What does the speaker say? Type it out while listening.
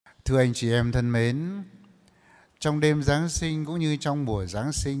Thưa anh chị em thân mến, trong đêm Giáng sinh cũng như trong mùa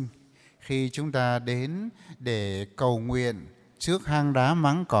Giáng sinh, khi chúng ta đến để cầu nguyện trước hang đá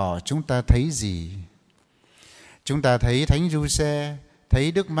máng cỏ, chúng ta thấy gì? Chúng ta thấy Thánh Giuse,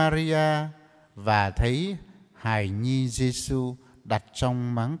 thấy Đức Maria và thấy hài nhi Giêsu đặt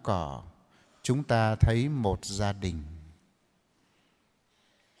trong máng cỏ. Chúng ta thấy một gia đình.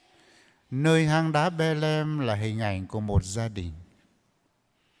 Nơi hang đá Bethlehem là hình ảnh của một gia đình.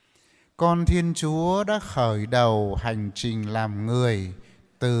 Con Thiên Chúa đã khởi đầu hành trình làm người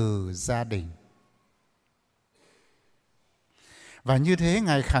từ gia đình. Và như thế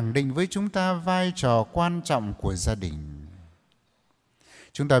Ngài khẳng định với chúng ta vai trò quan trọng của gia đình.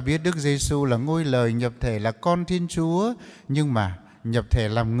 Chúng ta biết Đức Giêsu là ngôi lời nhập thể, là con Thiên Chúa, nhưng mà nhập thể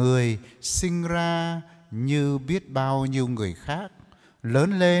làm người, sinh ra như biết bao nhiêu người khác,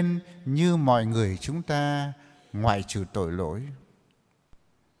 lớn lên như mọi người chúng ta, ngoại trừ tội lỗi.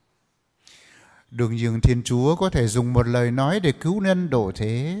 Đương nhiên Thiên Chúa có thể dùng một lời nói để cứu nhân độ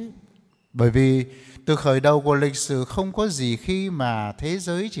thế. Bởi vì từ khởi đầu của lịch sử không có gì khi mà thế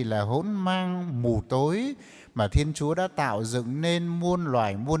giới chỉ là hỗn mang mù tối, mà Thiên Chúa đã tạo dựng nên muôn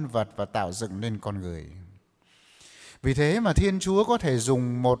loài muôn vật và tạo dựng nên con người. Vì thế mà Thiên Chúa có thể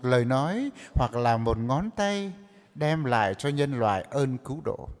dùng một lời nói hoặc là một ngón tay đem lại cho nhân loại ơn cứu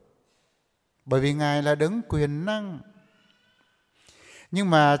độ. Bởi vì Ngài là đấng quyền năng. Nhưng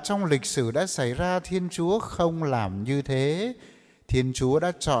mà trong lịch sử đã xảy ra, Thiên Chúa không làm như thế. Thiên Chúa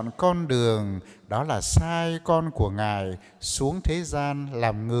đã chọn con đường, đó là sai con của Ngài xuống thế gian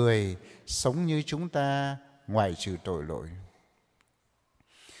làm người, sống như chúng ta, ngoại trừ tội lỗi.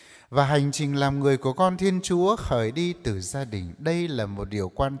 Và hành trình làm người của con Thiên Chúa khởi đi từ gia đình. Đây là một điều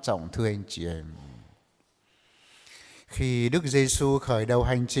quan trọng, thưa anh chị em. Khi Đức Giêsu khởi đầu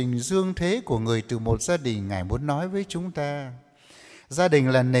hành trình dương thế của người từ một gia đình, Ngài muốn nói với chúng ta, gia đình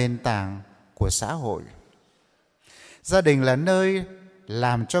là nền tảng của xã hội. Gia đình là nơi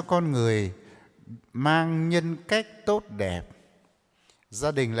làm cho con người mang nhân cách tốt đẹp.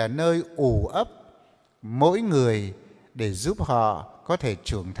 Gia đình là nơi ủ ấp mỗi người để giúp họ có thể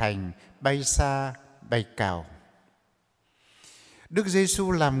trưởng thành, bay xa, bay cao. Đức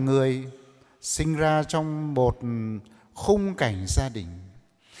Giêsu làm người, sinh ra trong một khung cảnh gia đình.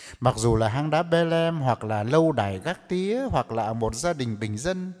 Mặc dù là hang đá Bethlehem hoặc là lâu đài gác tía hoặc là một gia đình bình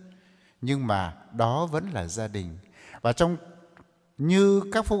dân, nhưng mà đó vẫn là gia đình. Và như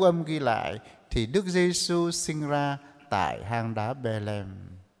các phúc âm ghi lại thì Đức Giêsu sinh ra tại hang đá Bethlehem.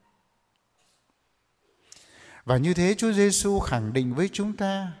 Và như thế Chúa Giêsu khẳng định với chúng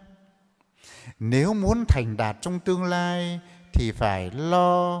ta, nếu muốn thành đạt trong tương lai thì phải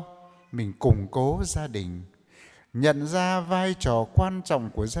lo mình củng cố gia đình, nhận ra vai trò quan trọng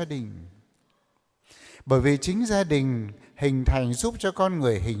của gia đình. Bởi vì chính gia đình hình thành, giúp cho con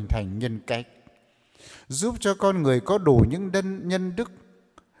người hình thành nhân cách, giúp cho con người có đủ những nhân đức,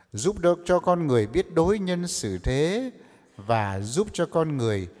 giúp cho con người biết đối nhân xử thế và giúp cho con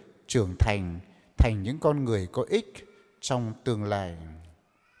người trưởng thành những con người có ích trong tương lai.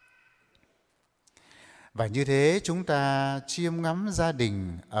 Và như thế chúng ta chiêm ngắm gia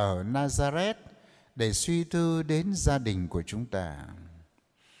đình ở Nazareth để suy tư đến gia đình của chúng ta.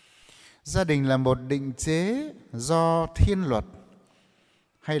 Gia đình là một định chế do thiên luật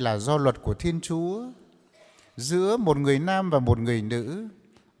hay là do luật của Thiên Chúa giữa một người nam và một người nữ,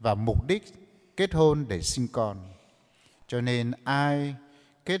 và mục đích kết hôn để sinh con. Cho nên ai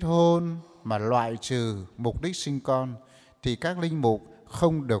kết hôn mà loại trừ mục đích sinh con thì các linh mục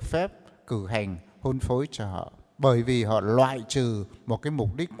không được phép cử hành hôn phối cho họ, bởi vì họ loại trừ một cái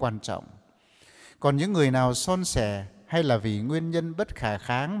mục đích quan trọng. Còn những người nào son sẻ hay là vì nguyên nhân bất khả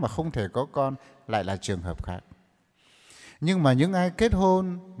kháng mà không thể có con lại là trường hợp khác. Nhưng mà những ai kết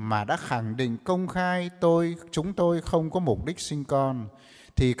hôn mà đã khẳng định công khai chúng tôi không có mục đích sinh con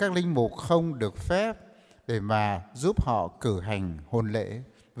thì các linh mục không được phép để mà giúp họ cử hành hôn lễ,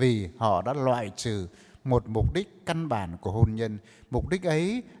 vì họ đã loại trừ một mục đích căn bản của hôn nhân. Mục đích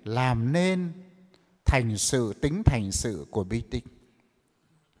ấy làm nên tính thành sự của bí tích.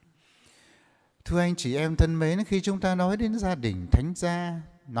 Thưa anh chị em thân mến, khi chúng ta nói đến gia đình thánh gia,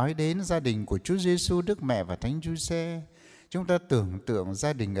 nói đến gia đình của Chúa Giêsu, Đức Mẹ và Thánh Giuse, chúng ta tưởng tượng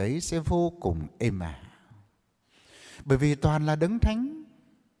gia đình ấy sẽ vô cùng êm ả. Bởi vì toàn là đấng thánh.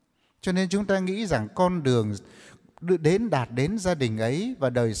 Cho nên chúng ta nghĩ rằng con đường đạt đến gia đình ấy và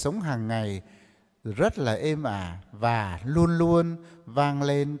đời sống hàng ngày rất là êm ả và luôn luôn vang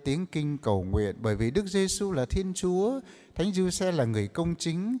lên tiếng kinh cầu nguyện. Bởi vì Đức Giêsu là Thiên Chúa, Thánh Giuse là người công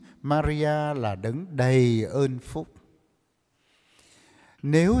chính, Maria là đấng đầy ơn phúc.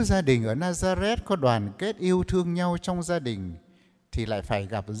 Nếu gia đình ở Nazareth có đoàn kết yêu thương nhau trong gia đình thì lại phải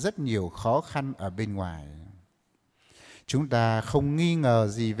gặp rất nhiều khó khăn ở bên ngoài. Chúng ta không nghi ngờ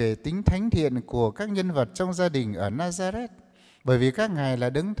gì về tính thánh thiện của các nhân vật trong gia đình ở Nazareth, bởi vì các ngài là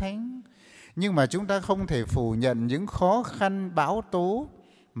đấng thánh. Nhưng mà chúng ta không thể phủ nhận những khó khăn bão tố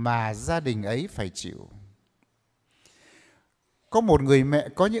mà gia đình ấy phải chịu.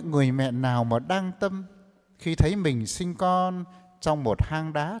 Có những người mẹ nào mà đang tâm khi thấy mình sinh con trong một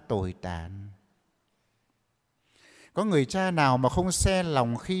hang đá tồi tàn? Có người cha nào mà không se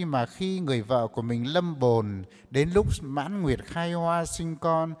lòng khi người vợ của mình lâm bồn đến lúc mãn nguyệt khai hoa sinh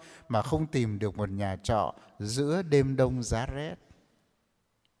con mà không tìm được một nhà trọ giữa đêm đông giá rét?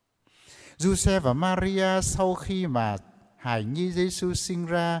 Giuse và Maria sau khi mà hài nhi Giêsu sinh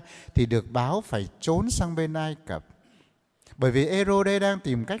ra thì được báo phải trốn sang bên Ai Cập, bởi vì Ê-rô-đê đang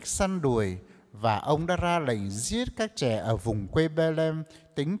tìm cách săn đuổi, và ông đã ra lệnh giết các trẻ ở vùng quê Bê-lem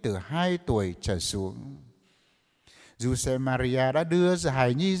tính từ 2 tuổi trở xuống. Giuse Maria đã đưa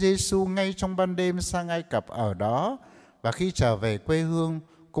hài nhi Giêsu ngay trong ban đêm sang Ai Cập ở đó, và khi trở về quê hương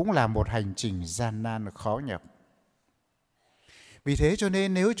cũng là một hành trình gian nan khó nhọc. Vì thế cho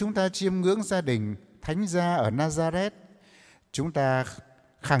nên nếu chúng ta chiêm ngưỡng gia đình thánh gia ở Nazareth, chúng ta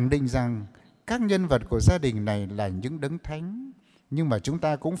khẳng định rằng các nhân vật của gia đình này là những đấng thánh, nhưng mà chúng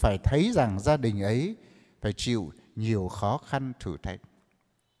ta cũng phải thấy rằng gia đình ấy phải chịu nhiều khó khăn thử thách.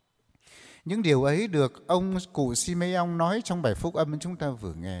 Những điều ấy được ông cụ Simeon nói trong bài phúc âm chúng ta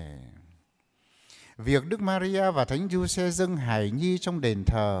vừa nghe. Việc Đức Maria và Thánh Giuse dâng hài nhi trong đền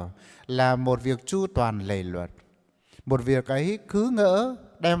thờ là một việc chu toàn lề luật. Một việc ấy cứ ngỡ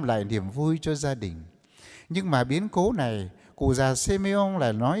đem lại niềm vui cho gia đình. Nhưng mà biến cố này, cụ già Simeon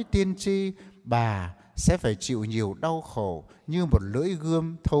lại nói tiên tri bà sẽ phải chịu nhiều đau khổ như một lưỡi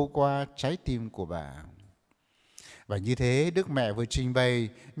gươm thâu qua trái tim của bà. Và như thế Đức Mẹ vừa trình bày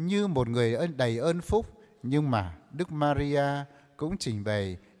như một người đầy ơn phúc, nhưng mà Đức Maria cũng trình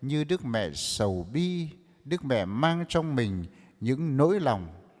bày như Đức Mẹ sầu bi. Đức Mẹ mang trong mình những nỗi lòng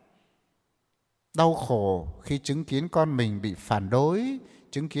đau khổ khi chứng kiến con mình bị phản đối,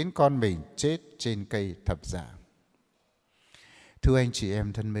 chứng kiến con mình chết trên cây thập giá. Thưa anh chị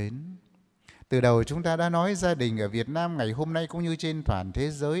em thân mến, từ đầu chúng ta đã nói gia đình ở Việt Nam ngày hôm nay cũng như trên toàn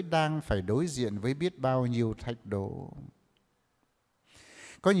thế giới đang phải đối diện với biết bao nhiêu thách đố.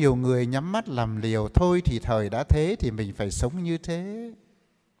 Có nhiều người nhắm mắt làm liều, thôi thì thời đã thế thì mình phải sống như thế.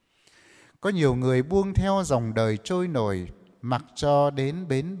 Có nhiều người buông theo dòng đời trôi nổi, mặc cho đến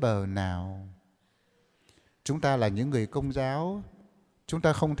bến bờ nào. Chúng ta là những người Công giáo, chúng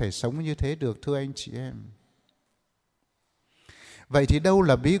ta không thể sống như thế được, thưa anh chị em. Vậy thì đâu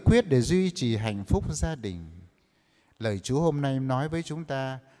là bí quyết để duy trì hạnh phúc gia đình? Lời Chúa hôm nay nói với chúng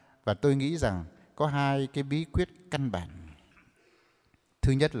ta, và tôi nghĩ rằng có 2 cái bí quyết căn bản.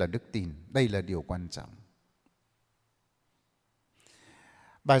 Thứ nhất là đức tin, đây là điều quan trọng.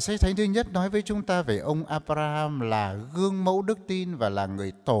 Bài sách thánh thứ nhất nói với chúng ta về ông Abraham là gương mẫu đức tin và là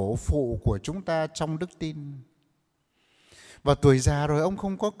người tổ phụ của chúng ta trong đức tin. Và tuổi già rồi ông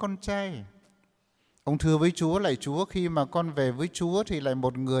không có con trai. Ông thưa với Chúa, lạy Chúa, khi mà con về với Chúa thì lại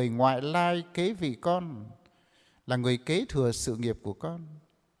một người ngoại lai kế vị con, là người kế thừa sự nghiệp của con.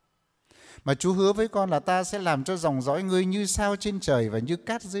 Mà Chúa hứa với con là ta sẽ làm cho dòng dõi ngươi như sao trên trời và như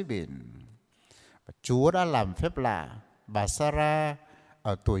cát dưới biển. Và Chúa đã làm phép lạ, bà Sarah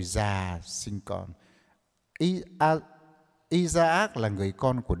ở tuổi già sinh con. Isaac là người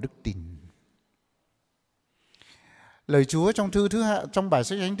con của đức tin. Lời Chúa trong bài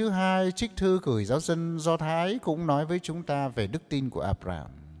sách thánh thứ 2 trích thư gửi giáo dân Do Thái cũng nói với chúng ta về đức tin của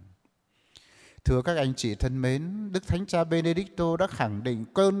Abraham. Thưa các anh chị thân mến, Đức Thánh Cha Benedicto đã khẳng định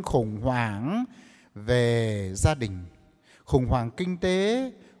cơn khủng hoảng về gia đình, khủng hoảng kinh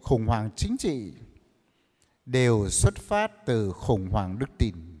tế, khủng hoảng chính trị đều xuất phát từ khủng hoảng đức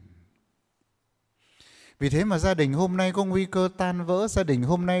tin. Vì thế mà gia đình hôm nay có nguy cơ tan vỡ, gia đình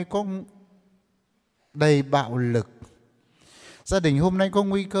hôm nay có đầy bạo lực. Gia đình hôm nay có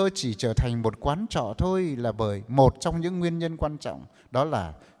nguy cơ chỉ trở thành một quán trọ thôi, là bởi một trong những nguyên nhân quan trọng, đó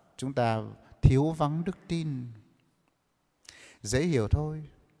là chúng ta thiếu vắng đức tin. Dễ hiểu thôi.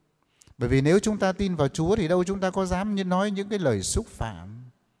 Bởi vì nếu chúng ta tin vào Chúa thì đâu chúng ta có dám nói những cái lời xúc phạm.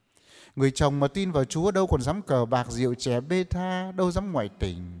 Người chồng mà tin vào Chúa đâu còn dám cờ bạc rượu chè bê tha, đâu dám ngoại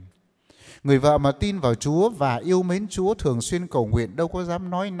tình. Người vợ mà tin vào Chúa và yêu mến Chúa, thường xuyên cầu nguyện, đâu có dám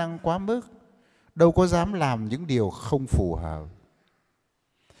nói năng quá mức, đâu có dám làm những điều không phù hợp.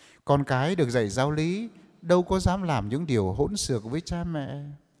 Con cái được dạy giáo lý, đâu có dám làm những điều hỗn xược với cha mẹ.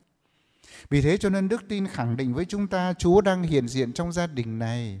 Vì thế cho nên đức tin khẳng định với chúng ta Chúa đang hiện diện trong gia đình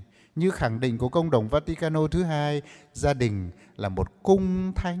này. Như khẳng định của Công đồng Vaticano thứ 2, gia đình là một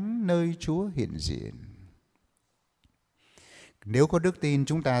cung thánh nơi Chúa hiện diện. Nếu có đức tin,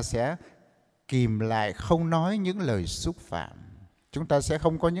 chúng ta sẽ kìm lại, không nói những lời xúc phạm. Chúng ta sẽ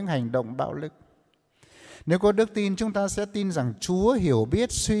không có những hành động bạo lực. Nếu có đức tin, chúng ta sẽ tin rằng Chúa hiểu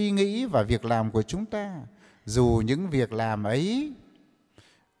biết suy nghĩ và việc làm của chúng ta, dù những việc làm ấy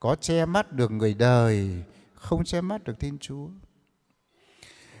có che mắt được người đời, không che mắt được Thiên Chúa.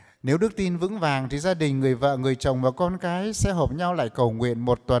 Nếu đức tin vững vàng thì gia đình, người vợ, người chồng và con cái sẽ họp nhau lại cầu nguyện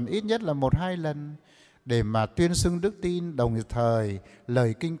một tuần ít nhất là 1-2 lần để mà tuyên xưng đức tin. Đồng thời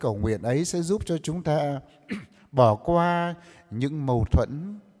lời kinh cầu nguyện ấy sẽ giúp cho chúng ta bỏ qua những mâu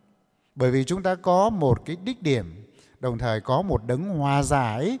thuẫn, bởi vì chúng ta có một cái đích điểm, đồng thời có một đấng hòa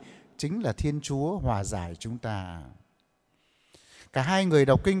giải, chính là Thiên Chúa hòa giải chúng ta. Cả hai người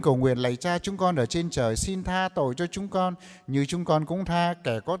đọc kinh cầu nguyện: lạy Cha chúng con ở trên trời, xin tha tội cho chúng con như chúng con cũng tha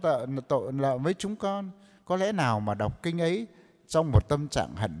kẻ có tội lỗi với chúng con. Có lẽ nào mà đọc kinh ấy trong một tâm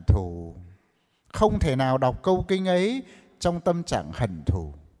trạng hận thù? Không thể nào đọc câu kinh ấy trong tâm trạng hận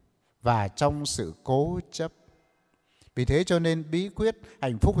thù và trong sự cố chấp. Vì thế cho nên bí quyết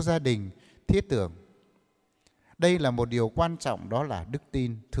hạnh phúc gia đình thiết tưởng, đây là một điều quan trọng, đó là đức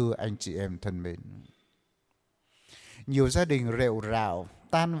tin, thưa anh chị em thân mến. Nhiều gia đình rệu rạo,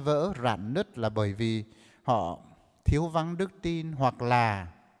 tan vỡ, rạn nứt là bởi vì họ thiếu vắng đức tin, hoặc là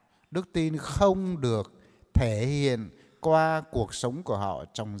đức tin không được thể hiện qua cuộc sống của họ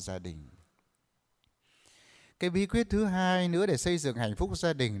trong gia đình. Cái bí quyết thứ hai nữa để xây dựng hạnh phúc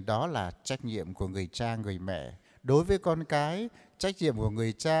gia đình, đó là trách nhiệm của người cha, người mẹ đối với con cái, trách nhiệm của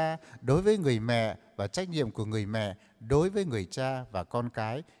người cha đối với người mẹ và trách nhiệm của người mẹ đối với người cha và con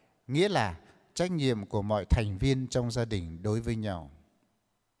cái, nghĩa là trách nhiệm của mọi thành viên trong gia đình đối với nhau.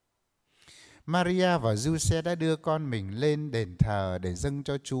 Maria và Giuse đã đưa con mình lên đền thờ để dâng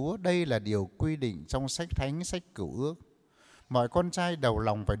cho Chúa. Đây là điều quy định trong sách Thánh, sách Cựu Ước. Mọi con trai đầu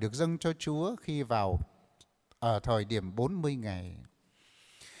lòng phải được dâng cho Chúa khi vào ở thời điểm 40 ngày.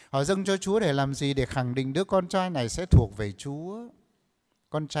 Họ dâng cho Chúa để làm gì? Để khẳng định đứa con trai này sẽ thuộc về Chúa.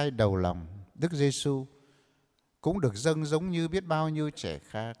 Con trai đầu lòng, Đức Giêsu cũng được dâng giống như biết bao nhiêu trẻ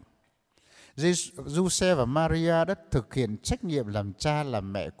khác. Giuse và Maria đã thực hiện trách nhiệm làm cha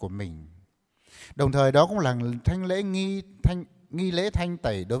làm mẹ của mình. Đồng thời đó cũng là nghi lễ thanh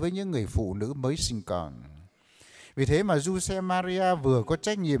tẩy đối với những người phụ nữ mới sinh con. Vì thế mà Giuse Maria vừa có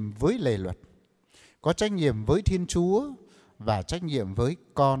trách nhiệm với lề luật, có trách nhiệm với Thiên Chúa và trách nhiệm với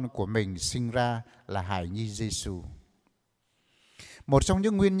con của mình sinh ra là hài nhi Giêsu. Một trong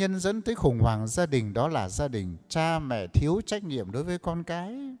những nguyên nhân dẫn tới khủng hoảng gia đình đó là gia đình cha mẹ thiếu trách nhiệm đối với con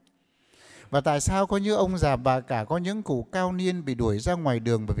cái. Và tại sao có những ông già bà cả, có những cụ cao niên bị đuổi ra ngoài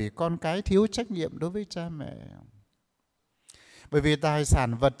đường bởi vì con cái thiếu trách nhiệm đối với cha mẹ? Bởi vì tài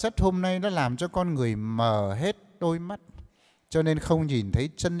sản vật chất hôm nay đã làm cho con người mờ hết đôi mắt, cho nên không nhìn thấy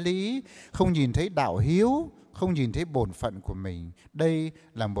chân lý, không nhìn thấy đạo hiếu, không nhìn thấy bổn phận của mình. Đây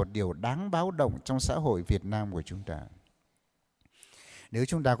là một điều đáng báo động trong xã hội Việt Nam của chúng ta. Nếu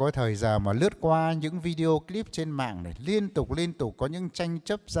chúng ta có thời giờ mà lướt qua những video clip trên mạng này, liên tục có những tranh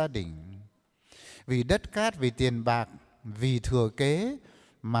chấp gia đình. Vì đất cát, vì tiền bạc, vì thừa kế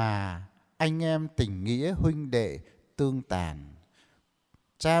mà anh em tình nghĩa huynh đệ tương tàn.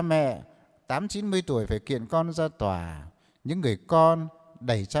 Cha mẹ 80-90 tuổi phải kiện con ra tòa. Những người con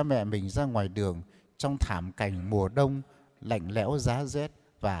đẩy cha mẹ mình ra ngoài đường trong thảm cảnh mùa đông lạnh lẽo giá rét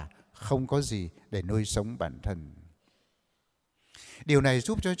và không có gì để nuôi sống bản thân. Điều này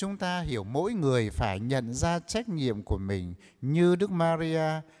giúp cho chúng ta hiểu mỗi người phải nhận ra trách nhiệm của mình, như Đức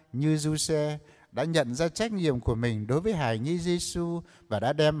Maria, như Giuse đã nhận ra trách nhiệm của mình đối với hài nhi Giêsu và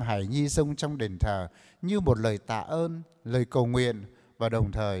đã đem hài nhi dâng trong đền thờ như một lời tạ ơn, lời cầu nguyện, và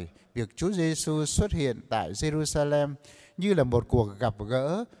đồng thời việc Chúa Giêsu xuất hiện tại Jerusalem như là một cuộc gặp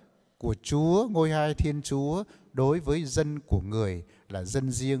gỡ của Chúa, ngôi hai Thiên Chúa đối với dân của người là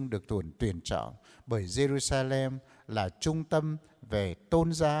dân riêng được tuyển chọn, bởi Jerusalem là trung tâm về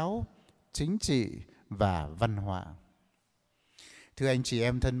tôn giáo, chính trị và văn hóa. Thưa anh chị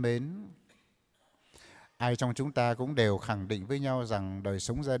em thân mến, ai trong chúng ta cũng đều khẳng định với nhau rằng đời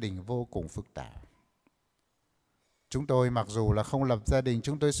sống gia đình vô cùng phức tạp. Chúng tôi mặc dù là không lập gia đình,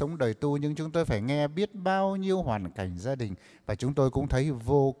 chúng tôi sống đời tu, nhưng chúng tôi phải nghe biết bao nhiêu hoàn cảnh gia đình và chúng tôi cũng thấy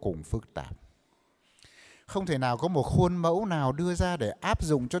vô cùng phức tạp. Không thể nào có một khuôn mẫu nào đưa ra để áp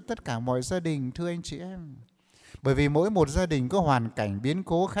dụng cho tất cả mọi gia đình, thưa anh chị em. Bởi vì mỗi một gia đình có hoàn cảnh biến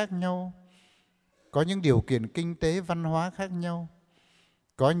cố khác nhau, có những điều kiện kinh tế văn hóa khác nhau,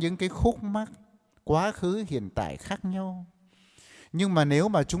 có những cái khúc mắc quá khứ hiện tại khác nhau. Nhưng mà nếu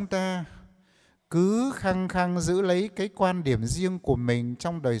mà chúng ta cứ khăng khăng giữ lấy cái quan điểm riêng của mình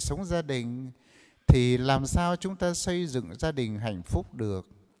trong đời sống gia đình thì làm sao chúng ta xây dựng gia đình hạnh phúc được?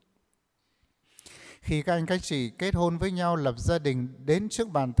 Khi các anh các chị kết hôn với nhau, lập gia đình, đến trước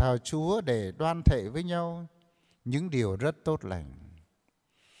bàn thờ Chúa để đoan thệ với nhau, những điều rất tốt lành.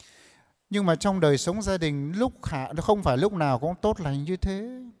 Nhưng mà trong đời sống gia đình không phải lúc nào cũng tốt lành như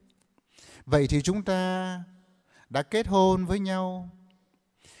thế. Vậy thì chúng ta đã kết hôn với nhau,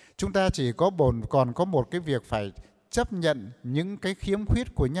 chúng ta chỉ còn có một cái việc phải chấp nhận những cái khiếm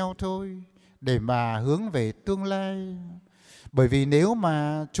khuyết của nhau thôi, để mà hướng về tương lai. Bởi vì nếu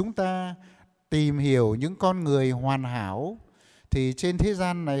mà chúng ta tìm hiểu những con người hoàn hảo thì trên thế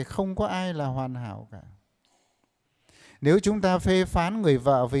gian này không có ai là hoàn hảo cả. Nếu chúng ta phê phán người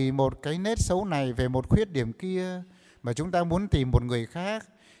vợ vì một cái nét xấu này, về một khuyết điểm kia, mà chúng ta muốn tìm một người khác,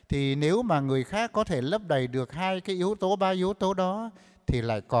 thì nếu mà người khác có thể lấp đầy được 2 cái yếu tố, 3 yếu tố đó, thì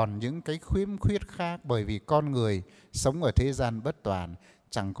lại còn những cái khiếm khuyết khác. Bởi vì con người sống ở thế gian bất toàn,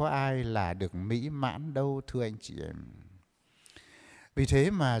 chẳng có ai là được mỹ mãn đâu, thưa anh chị em. Vì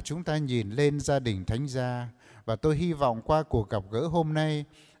thế mà chúng ta nhìn lên gia đình Thánh Gia, và tôi hy vọng qua cuộc gặp gỡ hôm nay,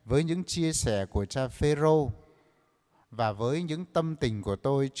 với những chia sẻ của cha Phêrô và với những tâm tình của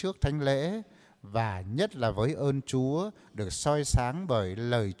tôi trước thánh lễ, và nhất là với ơn Chúa được soi sáng bởi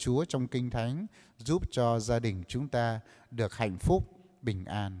lời Chúa trong Kinh Thánh, giúp cho gia đình chúng ta được hạnh phúc, bình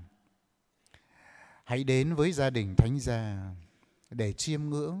an. Hãy đến với gia đình Thánh Gia để chiêm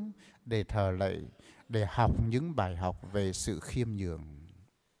ngưỡng, để thờ lạy, để học những bài học về sự khiêm nhường.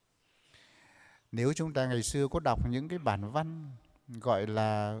 Nếu chúng ta ngày xưa có đọc những cái bản văn gọi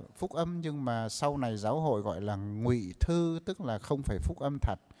là phúc âm, nhưng mà sau này giáo hội gọi là ngụy thư, tức là không phải phúc âm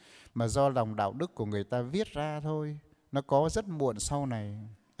thật, mà do lòng đạo đức của người ta viết ra thôi. Nó có rất muộn sau này,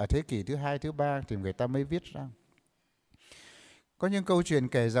 ở thế kỷ thứ 2, thứ 3 thì người ta mới viết ra. Có những câu chuyện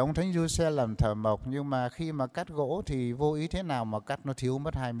kể giống Thánh Giuse làm thợ mộc, nhưng mà khi mà cắt gỗ thì vô ý thế nào mà cắt nó thiếu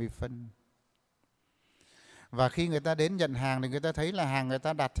mất 20 phân. Và khi người ta đến nhận hàng thì người ta thấy là hàng người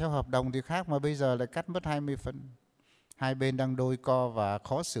ta đặt theo hợp đồng thì khác, mà bây giờ lại cắt mất 20 phân. Hai bên đang đôi co và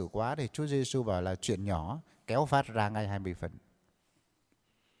khó xử quá, thì Chúa Giêsu bảo là chuyện nhỏ, kéo phát ra ngay 20 phân.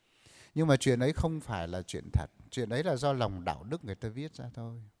 Nhưng mà chuyện ấy không phải là chuyện thật. Chuyện ấy là do lòng đạo đức người ta viết ra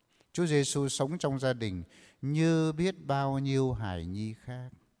thôi. Chúa Giêsu sống trong gia đình như biết bao nhiêu hài nhi khác.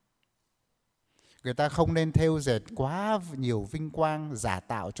 Người ta không nên thêu dệt quá nhiều vinh quang giả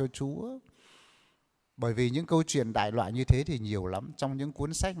tạo cho Chúa. Bởi vì những câu chuyện đại loại như thế thì nhiều lắm trong những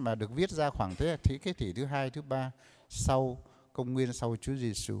cuốn sách mà được viết ra khoảng thế kỷ thứ 2, thứ 3 sau công nguyên, sau Chúa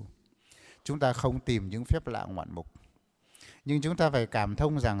Giêsu. Chúng ta không tìm những phép lạ ngoạn mục. Nhưng chúng ta phải cảm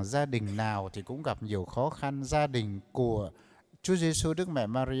thông rằng gia đình nào thì cũng gặp nhiều khó khăn. Gia đình của Chúa Giêsu, Đức Mẹ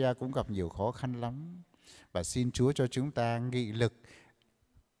Maria cũng gặp nhiều khó khăn lắm. Và xin Chúa cho chúng ta nghị lực,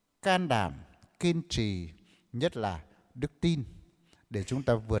 can đảm, kiên trì, nhất là đức tin, để chúng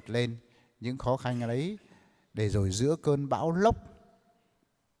ta vượt lên những khó khăn ấy, để rồi giữa cơn bão lốc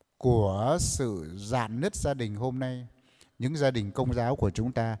của sự rạn nứt gia đình hôm nay, những gia đình Công giáo của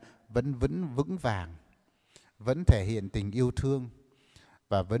chúng ta vẫn vững vàng, vẫn thể hiện tình yêu thương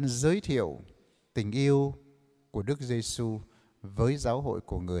và vẫn giới thiệu tình yêu của Đức Giêsu với giáo hội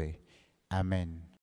của người. Amen.